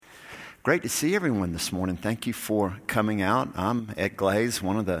Great to see everyone this morning. Thank you for coming out. I'm Ed Glaze,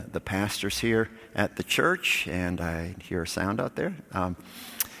 one of the pastors here at the church, and I hear a sound out there.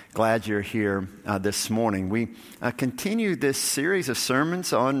 Glad you're here this morning. We continue this series of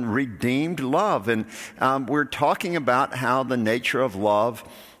sermons on redeemed love, and we're talking about how the nature of love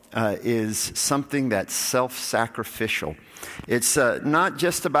is something that's self-sacrificial. It's not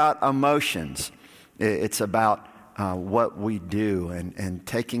just about emotions. It's about what we do and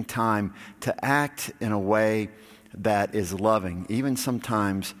taking time to act in a way that is loving, even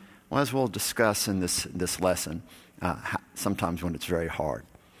sometimes, well, as we'll discuss in this lesson, sometimes when it's very hard.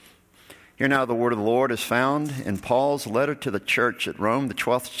 Here now the word of the Lord is found in Paul's letter to the church at Rome, the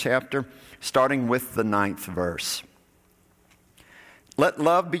 12th chapter, starting with the 9th verse. Let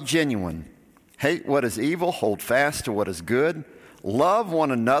love be genuine. Hate what is evil, hold fast to what is good. Love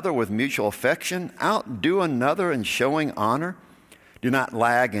one another with mutual affection. Outdo another in showing honor. Do not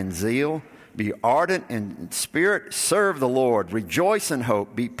lag in zeal. Be ardent in spirit. Serve the Lord. Rejoice in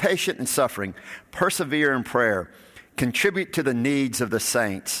hope. Be patient in suffering. Persevere in prayer. Contribute to the needs of the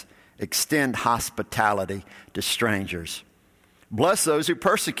saints. Extend hospitality to strangers. Bless those who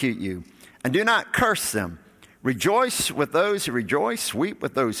persecute you, and do not curse them. Rejoice with those who rejoice, weep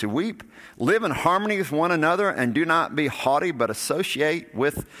with those who weep. Live in harmony with one another, and do not be haughty, but associate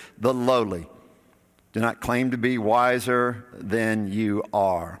with the lowly. Do not claim to be wiser than you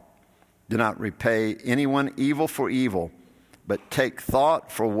are. Do not repay anyone evil for evil, but take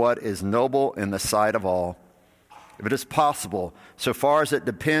thought for what is noble in the sight of all. If it is possible, so far as it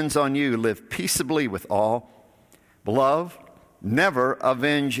depends on you, live peaceably with all. Beloved, never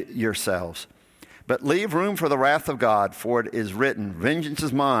avenge yourselves, but leave room for the wrath of God, for it is written, vengeance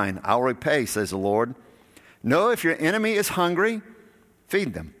is mine, I'll repay, says the Lord. Know if your enemy is hungry,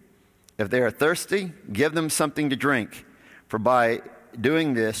 feed them. If they are thirsty, give them something to drink, for by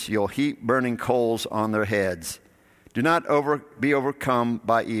doing this, you'll heap burning coals on their heads. Do not be overcome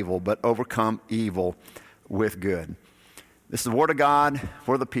by evil, but overcome evil with good. This is the word of God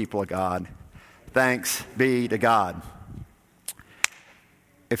for the people of God. Thanks be to God.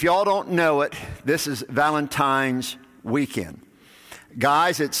 If y'all don't know it, this is Valentine's weekend.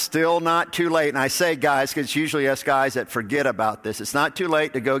 Guys, it's still not too late. And I say guys because it's usually us guys that forget about this. It's not too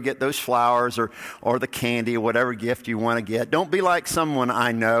late to go get those flowers or the candy or whatever gift you want to get. Don't be like someone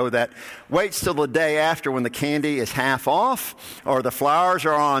I know that waits till the day after when the candy is half off or the flowers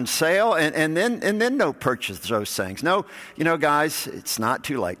are on sale and then no purchase those things. No, guys, it's not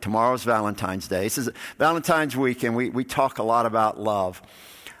too late. Tomorrow's Valentine's Day. This is Valentine's weekend. We talk a lot about love.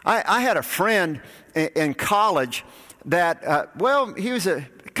 I had a friend in college that, he was a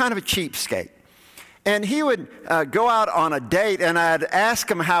kind of a cheapskate. And he would go out on a date, and I'd ask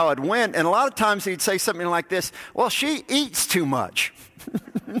him how it went. And a lot of times he'd say something like this, well, she eats too much.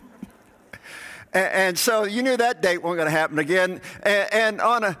 and so you knew that date wasn't going to happen again. And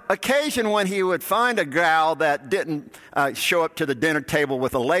on an occasion when he would find a gal that didn't show up to the dinner table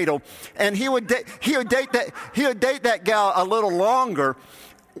with a ladle, and he would date that gal a little longer.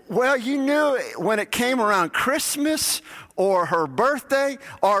 Well, you knew when it came around Christmas or her birthday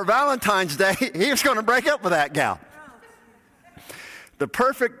or Valentine's Day, he was going to break up with that gal. The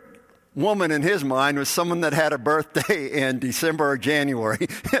perfect woman in his mind was someone that had a birthday in December or January,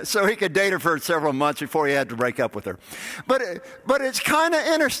 so he could date her for several months before he had to break up with her. But it's kind of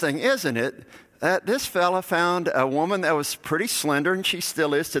interesting, isn't it, that this fella found a woman that was pretty slender, and she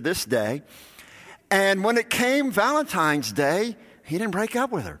still is to this day. And when it came Valentine's Day, he didn't break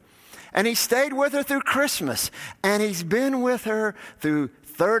up with her. And he stayed with her through Christmas. And he's been with her through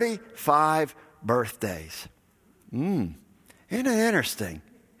 35 birthdays. Isn't it interesting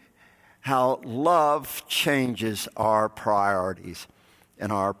how love changes our priorities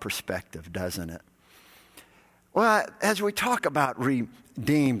and our perspective, doesn't it? Well, as we talk about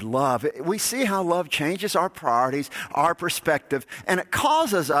redeemed love, we see how love changes our priorities, our perspective, and it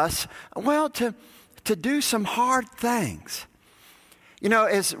causes us, to do some hard things.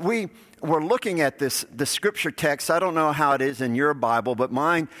 As we were looking at the scripture text, I don't know how it is in your Bible, but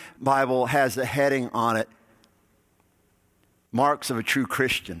my Bible has a heading on it, Marks of a True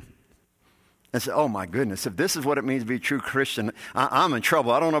Christian. I said, oh my goodness, if this is what it means to be a true Christian, I'm in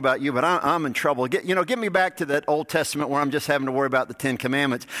trouble. I don't know about you, but I'm in trouble. Get me back to that Old Testament where I'm just having to worry about the Ten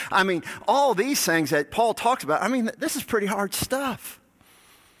Commandments. All these things that Paul talks about, this is pretty hard stuff.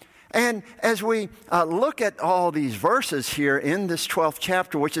 And as we look at all these verses here in this 12th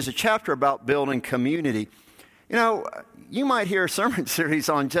chapter, which is a chapter about building community, you might hear a sermon series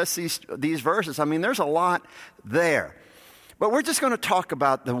on just these verses. There's a lot there. But we're just going to talk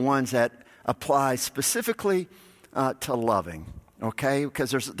about the ones that apply specifically to loving. okay?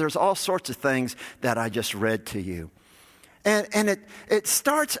 Because there's all sorts of things that I just read to you. And it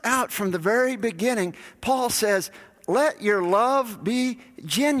starts out from the very beginning. Paul says, let your love be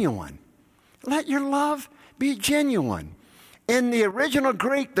genuine. Let your love be genuine. In the original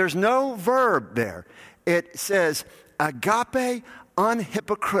Greek, there's no verb there. It says agape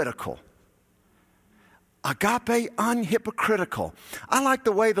unhypocritical. Agape unhypocritical. I like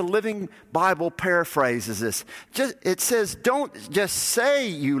the way the Living Bible paraphrases this. It says, don't just say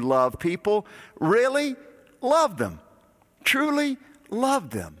you love people, really love them. Truly love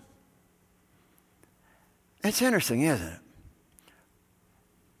them. It's interesting, isn't it?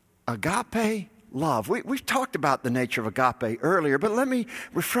 Agape love. We've talked about the nature of agape earlier, but let me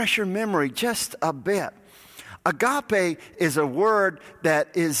refresh your memory just a bit. Agape is a word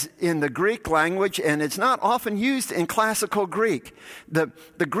that is in the Greek language, and it's not often used in classical Greek. The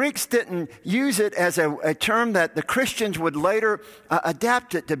Greeks didn't use it as a term that the Christians would later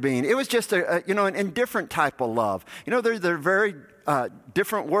adapt it to being. It was just an indifferent type of love. There are very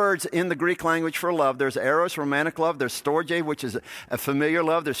different words in the Greek language for love. There's eros, romantic love. There's storge, which is a familiar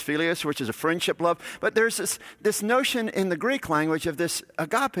love. There's philios, which is a friendship love. But there's this notion in the Greek language of this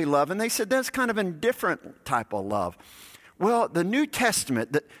agape love, and they said that's kind of a different type of love. Well, the New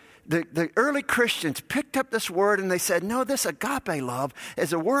Testament, the early Christians picked up this word and they said, no, this agape love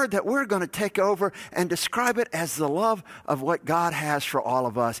is a word that we're going to take over and describe it as the love of what God has for all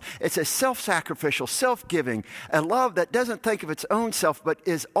of us. It's a self-sacrificial, self-giving, a love that doesn't think of its own self, but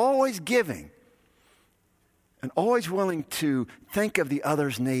is always giving and always willing to think of the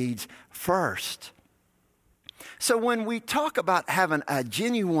other's needs first. So when we talk about having a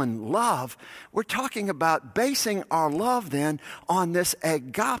genuine love, we're talking about basing our love then on this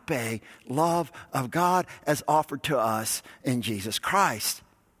agape love of God as offered to us in Jesus Christ.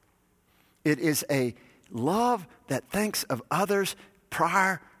 It is a love that thinks of others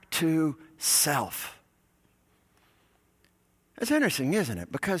prior to self. It's interesting, isn't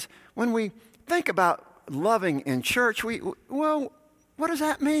it? Because when we think about loving in church, what does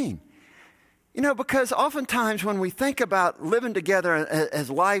that mean? Because oftentimes when we think about living together as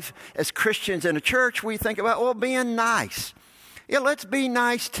life, as Christians in a church, we think about, being nice. Yeah, let's be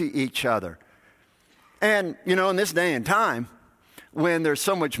nice to each other. And, in this day and time, when there's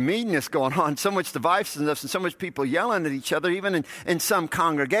so much meanness going on, so much divisiveness, and so much people yelling at each other, even in some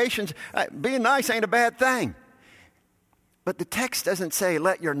congregations, being nice ain't a bad thing. But the text doesn't say,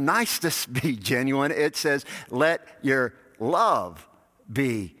 let your niceness be genuine. It says, let your love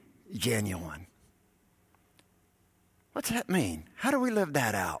be genuine. What's that mean? How do we live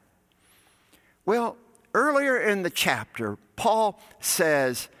that out? Well, earlier in the chapter, Paul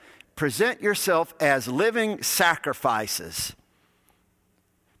says, present yourself as living sacrifices.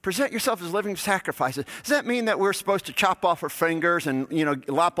 Present yourself as living sacrifices. Does that mean that we're supposed to chop off our fingers and,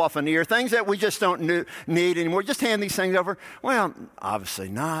 lop off an ear? Things that we just don't need anymore. Just hand these things over? Well, obviously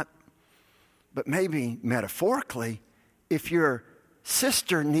not. But maybe metaphorically, if your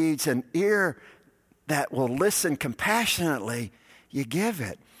sister needs an ear that will listen compassionately, you give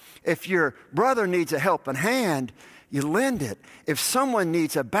it. If your brother needs a helping hand, you lend it. If someone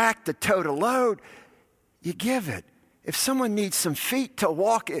needs a back to tote a load, you give it. If someone needs some feet to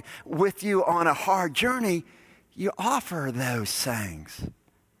walk with you on a hard journey, you offer those things.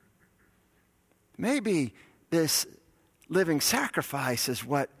 Maybe this living sacrifice is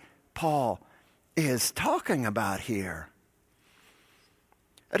what Paul is talking about here.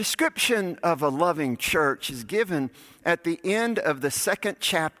 A description of a loving church is given at the end of the 2nd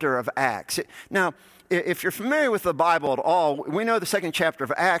chapter of Acts. Now, if you're familiar with the Bible at all, we know the 2nd chapter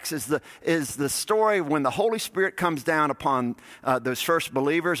of Acts is the story when the Holy Spirit comes down upon those first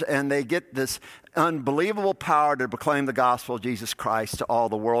believers and they get this unbelievable power to proclaim the gospel of Jesus Christ to all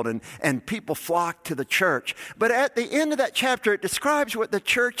the world, and people flock to the church. But at the end of that chapter, it describes what the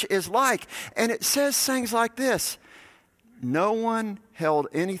church is like, and it says things like this: no one held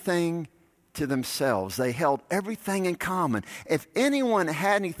anything to themselves. They held everything in common. If anyone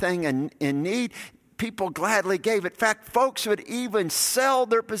had anything in need, people gladly gave it. In fact, folks would even sell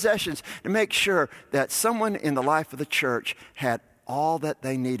their possessions to make sure that someone in the life of the church had all that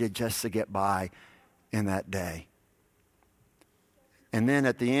they needed just to get by in that day. And then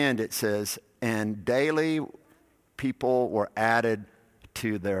at the end it says, and daily people were added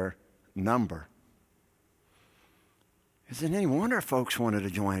to their number. Isn't it any wonder folks wanted to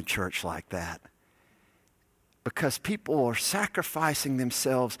join a church like that? Because people were sacrificing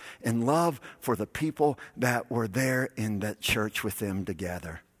themselves in love for the people that were there in that church with them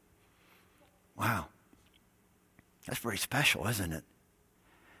together. Wow. That's pretty special, isn't it?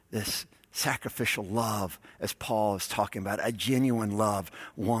 This sacrificial love, as Paul is talking about, a genuine love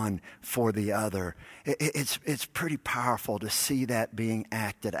one for the other. It's pretty powerful to see that being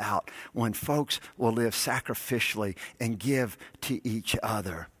acted out when folks will live sacrificially and give to each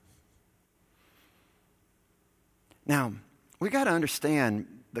other. Now, we got to understand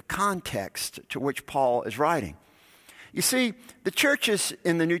the context to which Paul is writing. You see, the churches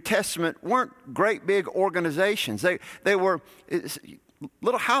in the New Testament weren't great big organizations. They were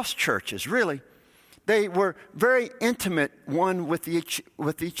little house churches, really. They were very intimate one with each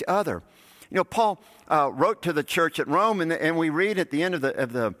other. You know, Paul wrote to the church at Rome, and we read at the end of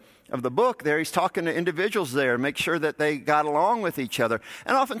the book there, he's talking to individuals there, make sure that they got along with each other.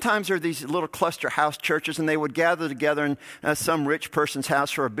 And oftentimes there are these little cluster house churches, and they would gather together in some rich person's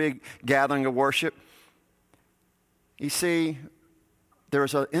house for a big gathering of worship. You see, there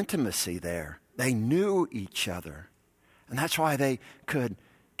was an intimacy there. They knew each other. And that's why they could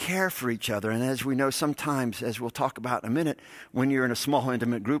care for each other. And as we know, sometimes, as we'll talk about in a minute, when you're in a small,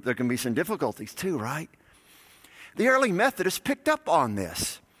 intimate group, there can be some difficulties too, right? The early Methodists picked up on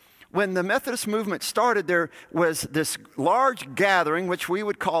this. When the Methodist movement started, there was this large gathering, which we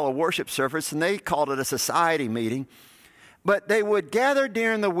would call a worship service, and they called it a society meeting. But they would gather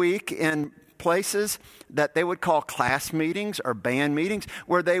during the week in places that they would call class meetings or band meetings,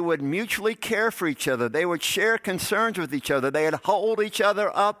 where they would mutually care for each other. They would share concerns with each other. They would hold each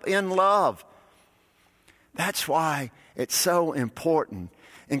other up in love. That's why it's so important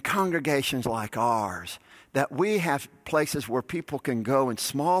in congregations like ours that we have places where people can go in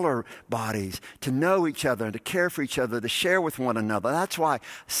smaller bodies to know each other and to care for each other, to share with one another. That's why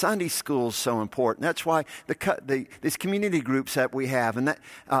Sunday school is so important. That's why these community groups that we have and that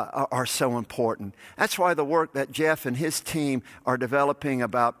are so important. That's why the work that Jeff and his team are developing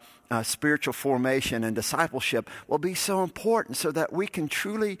about spiritual formation and discipleship will be so important, so that we can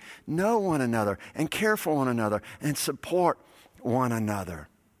truly know one another and care for one another and support one another.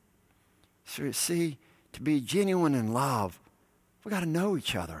 So you see, to be genuine in love, we got to know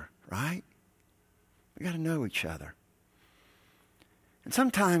each other, right? We got to know each other. And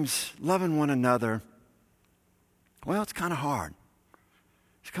sometimes loving one another, well, it's kind of hard.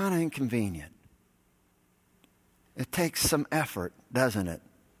 It's kind of inconvenient. It takes some effort, doesn't it,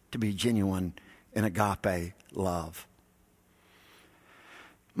 to be genuine in agape love.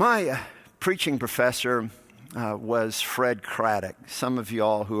 My preaching professor was Fred Craddock. Some of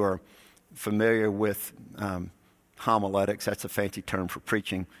y'all who are familiar with homiletics, that's a fancy term for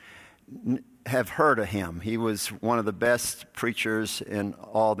preaching, have heard of him. He was one of the best preachers in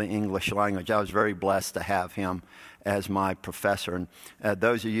all the English language. I was very blessed to have him as my professor. And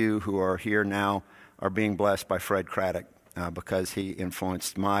those of you who are here now are being blessed by Fred Craddock because he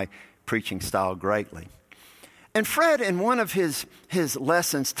influenced my preaching style greatly. And Fred, in one of his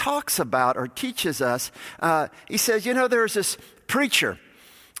lessons, talks about or teaches us, he says, you know, there's this preacher,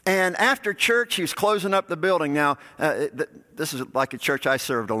 and after church, he was closing up the building. Now, this is like a church I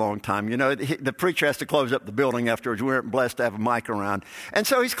served a long time. You know, the preacher has to close up the building afterwards. We weren't blessed to have a mic around. And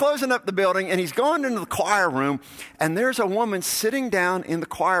so he's closing up the building, and he's going into the choir room, and there's a woman sitting down in the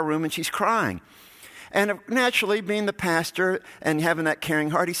choir room, and she's crying. And naturally, being the pastor and having that caring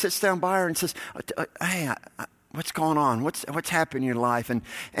heart, he sits down by her and says, hey, what's going on? What's happening in your life?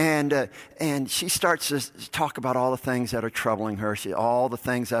 And she starts to talk about all the things that are troubling her, all the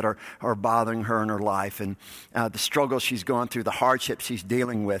things that are bothering her in her life, and the struggles she's going through, the hardships she's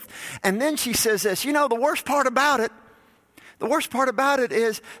dealing with. And then she says this, you know, the worst part about it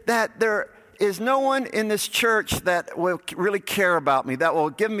is that there is no one in this church that will really care about me, that will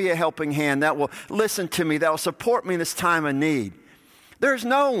give me a helping hand, that will listen to me, that will support me in this time of need. There's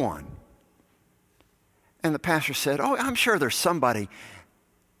no one. And the pastor said, oh, I'm sure there's somebody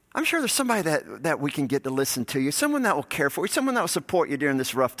that we can get to listen to you, someone that will care for you, someone that will support you during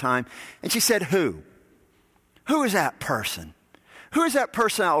this rough time. And she said, who? Who is that person? Who is that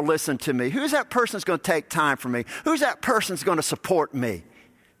person that will listen to me? Who is that person that's going to take time for me? Who is that person that's going to support me?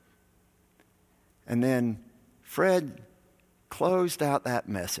 And then Fred closed out that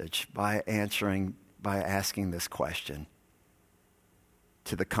message by asking this question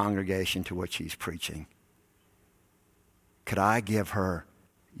to the congregation to which he's preaching. Could I give her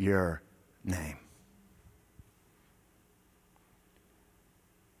your name?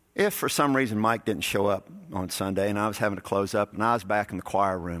 If for some reason Mike didn't show up on Sunday and I was having to close up and I was back in the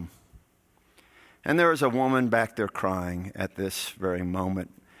choir room and there was a woman back there crying at this very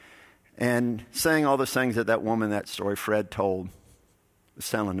moment and saying all those things that woman, that story Fred told, was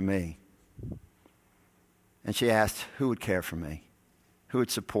telling to me. And she asked, who would care for me? Who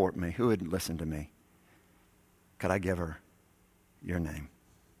would support me? Who would listen to me? Could I give her your name?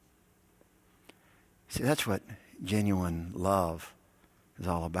 See, that's what genuine love is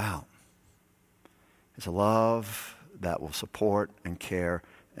all about. It's a love that will support and care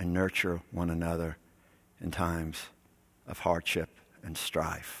and nurture one another in times of hardship and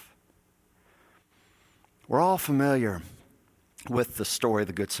strife. We're all familiar with the story of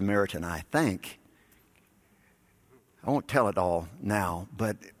the Good Samaritan, I think. I won't tell it all now,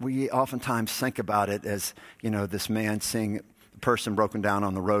 but we oftentimes think about it as, this man seeing a person broken down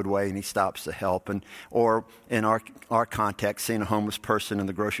on the roadway and he stops to help, or in our context, seeing a homeless person in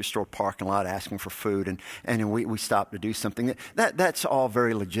the grocery store parking lot asking for food, and we stop to do something. That's all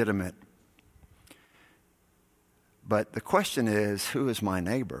very legitimate. But the question is, who is my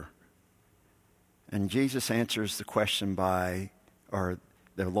neighbor? And Jesus answers the question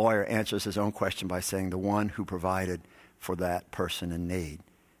the lawyer answers his own question by saying, the one who provided for that person in need.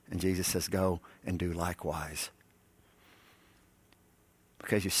 And Jesus says, go and do likewise.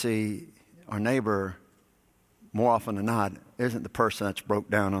 Because you see, our neighbor, more often than not, isn't the person that's broke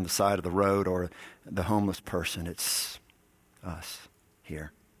down on the side of the road or the homeless person. It's us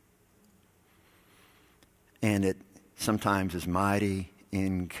here. And it sometimes is mighty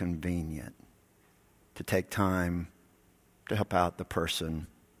inconvenient to take time to help out the person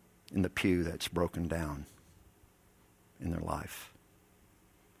in the pew that's broken down in their life.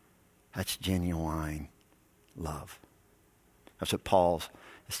 That's genuine love. That's what Paul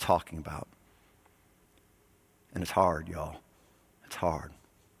is talking about. And it's hard, y'all. It's hard.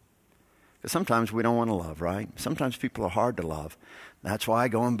 Because sometimes we don't want to love, right? Sometimes people are hard to love. That's why,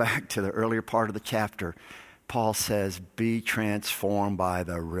 going back to the earlier part of the chapter, Paul says, be transformed by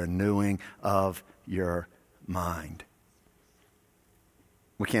the renewing of your mind.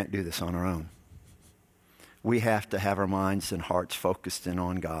 We can't do this on our own. We have to have our minds and hearts focused in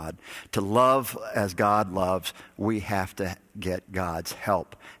on God. To love as God loves, we have to get God's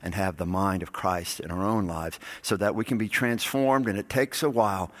help and have the mind of Christ in our own lives so that we can be transformed, and it takes a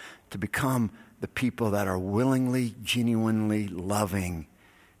while to become the people that are willingly, genuinely loving,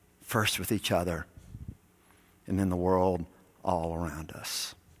 first with each other and then the world all around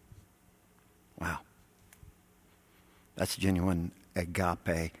us. Wow. That's genuine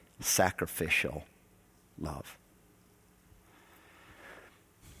agape, sacrificial love.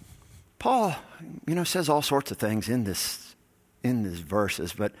 Paul, says all sorts of things in these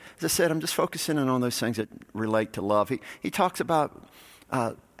verses, but as I said, I'm just focusing in on those things that relate to love. He talks about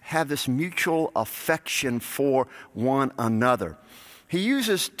have this mutual affection for one another. He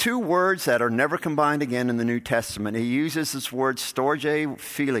uses two words that are never combined again in the New Testament. He uses this word storge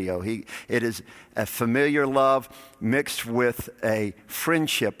phileo. It is a familiar love mixed with a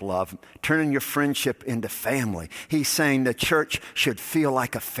friendship love, turning your friendship into family. He's saying the church should feel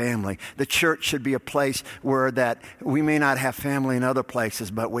like a family. The church should be a place where that we may not have family in other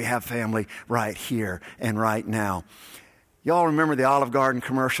places, but we have family right here and right now. Y'all remember the Olive Garden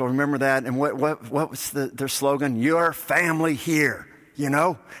commercial? Remember that? And what was their slogan? Your family here.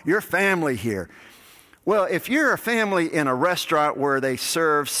 Your family here. Well, if you're a family in a restaurant where they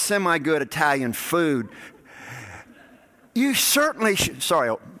serve semi-good Italian food, you certainly should,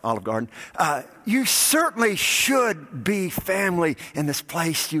 sorry, Olive Garden, you certainly should be family in this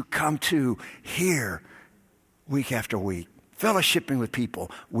place you come to here week after week, fellowshipping with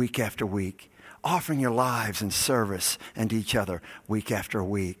people week after week, offering your lives in service and to each other week after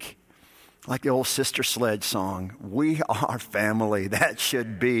week. Like the old Sister Sledge song, we are family. That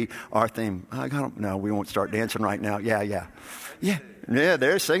should be our theme. No, we won't start dancing right now. Yeah,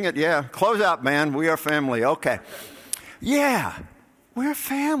 there, sing it, yeah. Close out, man. We are family. Okay. Yeah, we're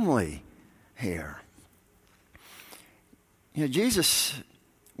family here. Jesus,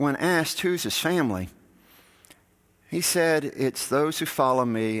 when asked who's his family, he said, it's those who follow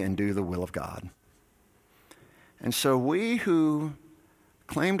me and do the will of God. And so we who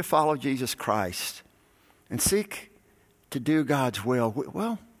claim to follow Jesus Christ and seek to do God's will,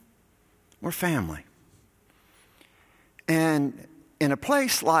 well, we're family. And in a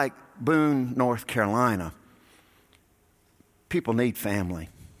place like Boone, North Carolina, people need family.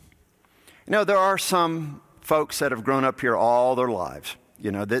 There are some folks that have grown up here all their lives.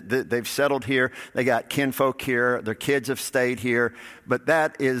 They've settled here. They got kinfolk here. Their kids have stayed here. But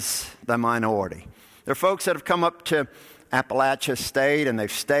that is the minority. There are folks that have come up to Appalachia State, and they've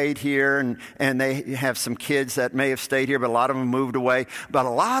stayed here, and they have some kids that may have stayed here, but a lot of them moved away. But a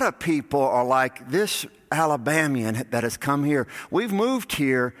lot of people are like this Alabamian that has come here. We've moved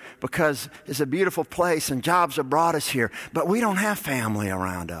here because it's a beautiful place and jobs have brought us here, but we don't have family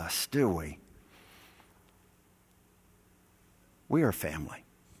around us, do we? We are family.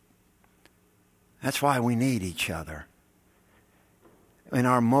 That's why we need each other. in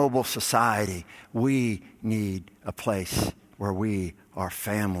our mobile society, we need a place where we are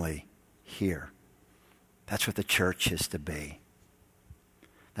family here. That's what the church is to be.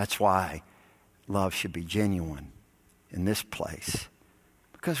 That's why love should be genuine in this place,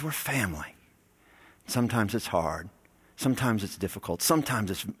 because we're family. Sometimes it's hard. Sometimes it's difficult. Sometimes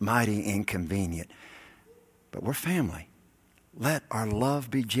it's mighty inconvenient. But we're family. Let our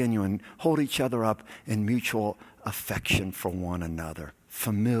love be genuine. Hold each other up in mutual affection for one another.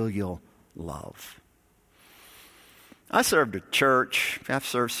 Familial love. I served a church. I've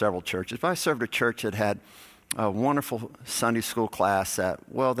served several churches, but I served a church that had a wonderful Sunday school class that,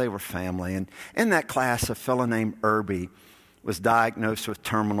 well, they were family. And in that class, a fellow named Irby was diagnosed with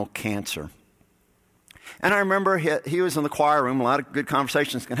terminal cancer. And I remember he was in the choir room. A lot of good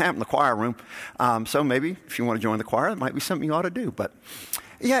conversations can happen in the choir room. So maybe if you want to join the choir, that might be something you ought to do. But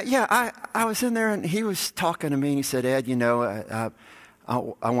I was in there, and he was talking to me, and he said, Ed,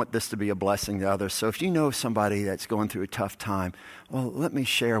 I want this to be a blessing to others. So if you know somebody that's going through a tough time, well, let me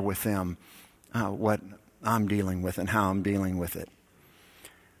share with them what I'm dealing with and how I'm dealing with it.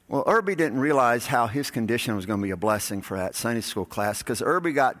 Well, Irby didn't realize how his condition was going to be a blessing for that Sunday school class, because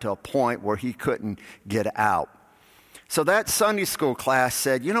Irby got to a point where he couldn't get out. So that Sunday school class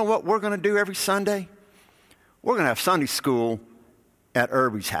said, you know what we're going to do every Sunday? We're going to have Sunday school at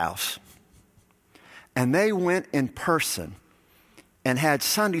Irby's house. And they went in person and had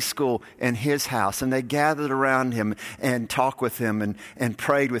Sunday school in his house. And they gathered around him and talked with him and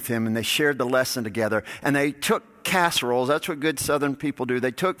prayed with him. And they shared the lesson together. And they took casseroles. That's what good Southern people do. They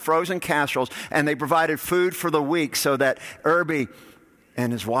took frozen casseroles and they provided food for the week so that Irby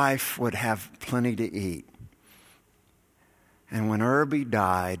and his wife would have plenty to eat. And when Irby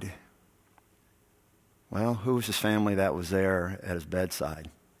died, well, who was his family that was there at his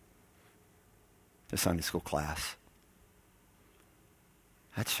bedside? The Sunday school class.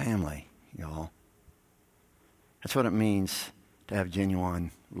 That's family, y'all. That's what it means to have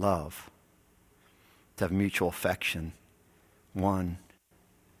genuine love, to have mutual affection, one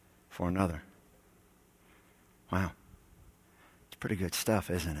for another. Wow. It's pretty good stuff,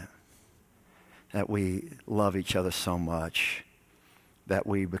 isn't it? That we love each other so much, that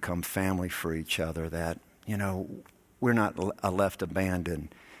we become family for each other, that, we're not left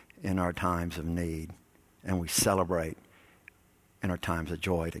abandoned in our times of need, and we celebrate in our times of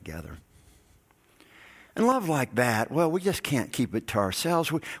joy together. And love like that, well, we just can't keep it to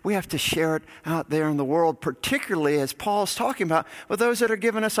ourselves. We have to share it out there in the world, particularly as Paul's talking about with those that are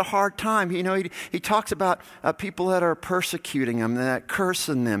giving us a hard time. He talks about people that are persecuting them, that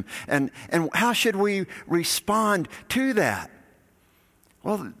cursing them. And how should we respond to that?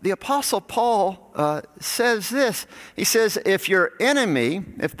 Well, the Apostle Paul says this. He says, if your enemy,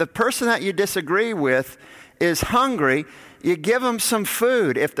 if the person that you disagree with is hungry, you give them some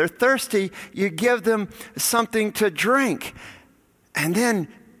food. If they're thirsty, you give them something to drink. And then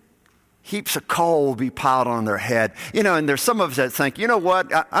heaps of coal will be piled on their head. And there's some of us that think, you know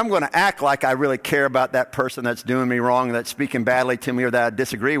what, I'm going to act like I really care about that person that's doing me wrong, that's speaking badly to me, or that I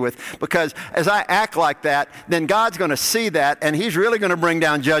disagree with. Because as I act like that, then God's going to see that, and he's really going to bring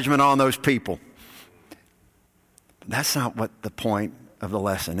down judgment on those people. But that's not what the point of the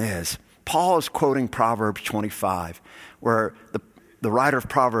lesson is. Paul is quoting Proverbs 25, where the writer of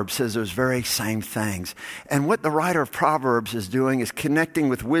Proverbs says those very same things. And what the writer of Proverbs is doing is connecting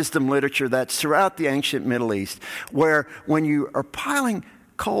with wisdom literature that's throughout the ancient Middle East, where when you are piling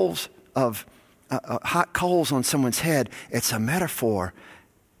hot coals on someone's head, it's a metaphor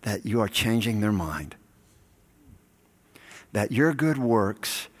that you are changing their mind. That your good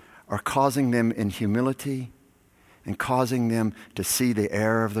works are causing them in humility and causing them to see the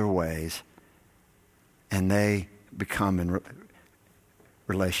error of their ways, and they become in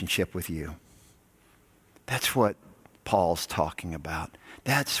relationship with you. That's what Paul's talking about.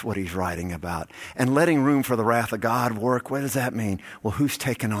 That's what he's writing about. And letting room for the wrath of God work, what does that mean? Well, who's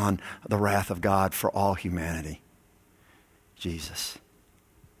taken on the wrath of God for all humanity? Jesus.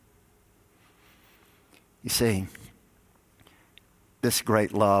 You see, this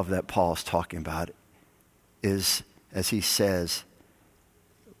great love that Paul's talking about is, as he says,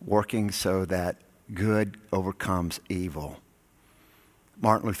 working so that good overcomes evil.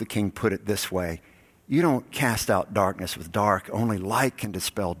 Martin Luther King put it this way: you don't cast out darkness with dark, only light can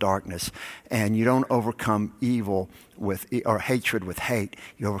dispel darkness. And you don't overcome evil or hatred with hate,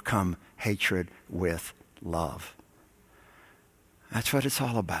 you overcome hatred with love. That's what it's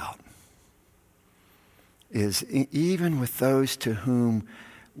all about. Is even with those to whom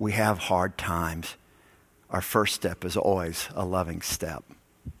we have hard times, our first step is always a loving step.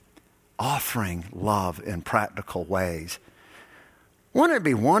 Offering love in practical ways. Wouldn't it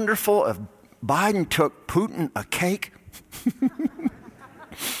be wonderful if Biden took Putin a cake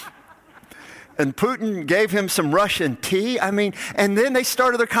and Putin gave him some Russian tea? I mean, and then they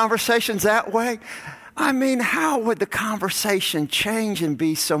started their conversations that way. I mean, how would the conversation change and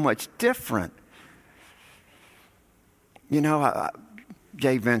be so much different? You know,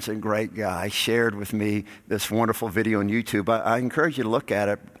 Jay Vincent, great guy, shared with me this wonderful video on YouTube. I encourage you to look at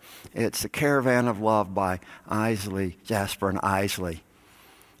it. It's The Caravan of Love by Jasper and Isley.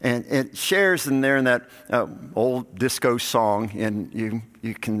 And it shares in there in that old disco song, and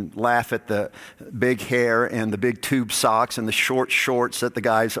you can laugh at the big hair and the big tube socks and the short shorts that the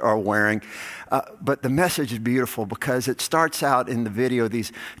guys are wearing. But the message is beautiful because it starts out in the video,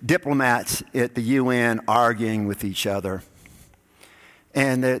 these diplomats at the UN arguing with each other.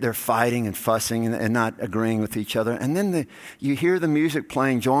 And they're fighting and fussing and not agreeing with each other. And then you hear the music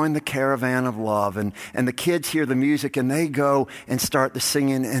playing, Join the Caravan of Love. And the kids hear the music and they go and start the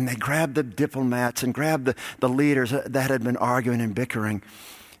singing. And they grab the diplomats and grab the leaders that had been arguing and bickering.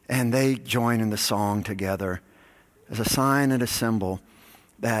 And they join in the song together as a sign and a symbol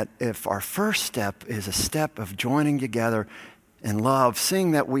that if our first step is a step of joining together in love,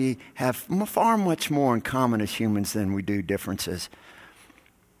 seeing that we have far much more in common as humans than we do differences,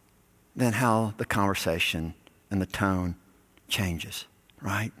 then how the conversation and the tone changes,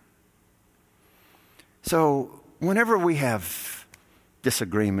 right? So whenever we have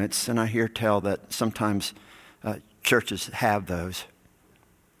disagreements, and I hear tell that sometimes churches have those,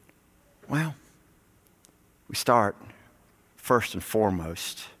 well, we start first and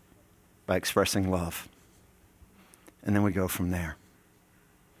foremost by expressing love. And then we go from there.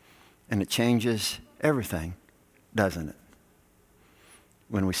 And it changes everything, doesn't it?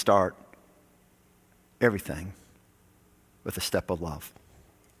 When we start everything with a step of love.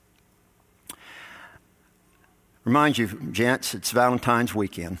 Remind you, gents, it's Valentine's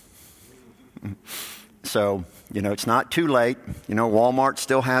weekend. So, it's not too late. Walmart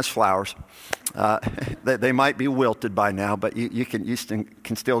still has flowers. They might be wilted by now, but you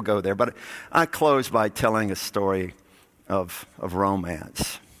can still go there. But I close by telling a story of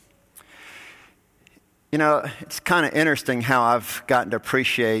romance. It's kind of interesting how I've gotten to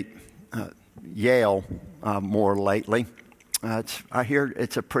appreciate Yale more lately. I hear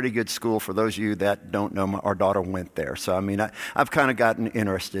it's a pretty good school. For those of you that don't know, our daughter went there. So, I've kind of gotten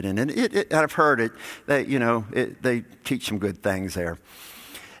interested in it. I've heard it, that, they teach some good things there.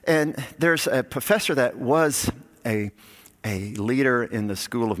 And there's a professor that was a leader in the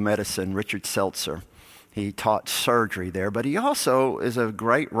School of Medicine, Richard Seltzer. He taught surgery there, but he also is a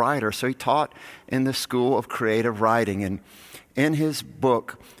great writer. So he taught in the School of Creative Writing. And in his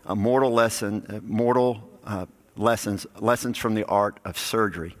book, Lessons from the Art of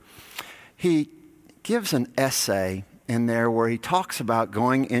Surgery, he gives an essay in there where he talks about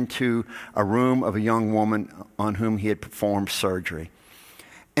going into a room of a young woman on whom he had performed surgery.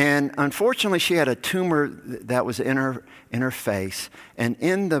 And unfortunately, she had a tumor that was in her face. And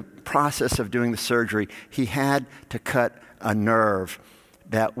in the process of doing the surgery, he had to cut a nerve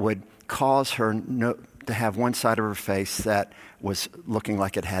that would cause her to have one side of her face that was looking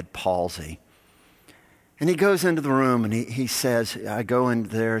like it had palsy. And he goes into the room and he says, I go in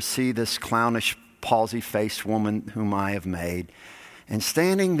there, see this clownish, palsy-faced woman whom I have made. And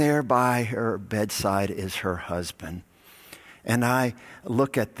standing there by her bedside is her husband. And I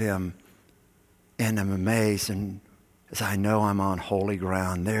look at them and I'm amazed, and as I know I'm on holy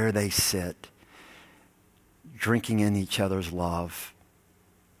ground, there they sit, drinking in each other's love.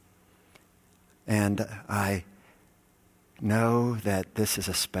 And I know that this is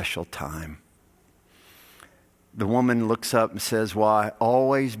a special time. The woman looks up and says, will I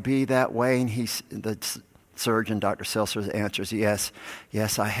always be that way? And the surgeon, Dr. Seltzer, answers, yes,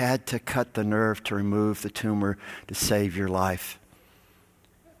 I had to cut the nerve to remove the tumor to save your life.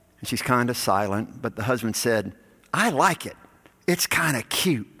 And she's kind of silent, but the husband said, I like it. It's kind of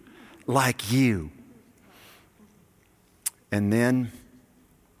cute, like you. And then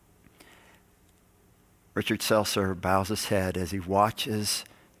Richard Seltzer bows his head as he watches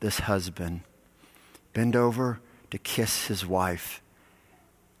this husband bend over to kiss his wife.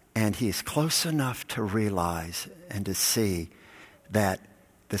 And he is close enough to realize and to see that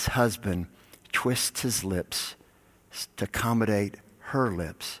this husband twists his lips to accommodate her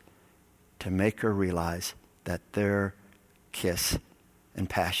lips, to make her realize that their kiss and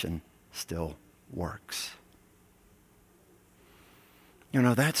passion still works.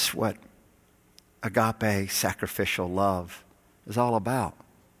 That's what agape sacrificial love is all about.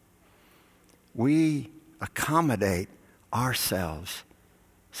 We accommodate ourselves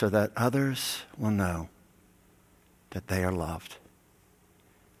so that others will know that they are loved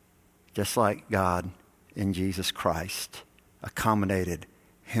just like God in Jesus Christ accommodated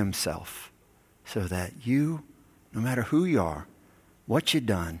himself so that you, no matter who you are, what you've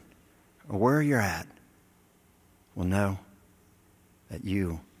done, or where you're at, will know that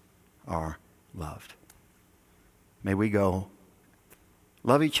you are loved. May we go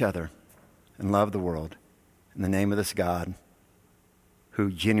love each other and love the world in the name of this God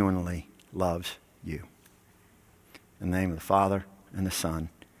who genuinely loves you. In the name of the Father, and the Son,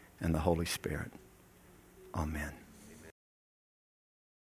 and the Holy Spirit. Amen.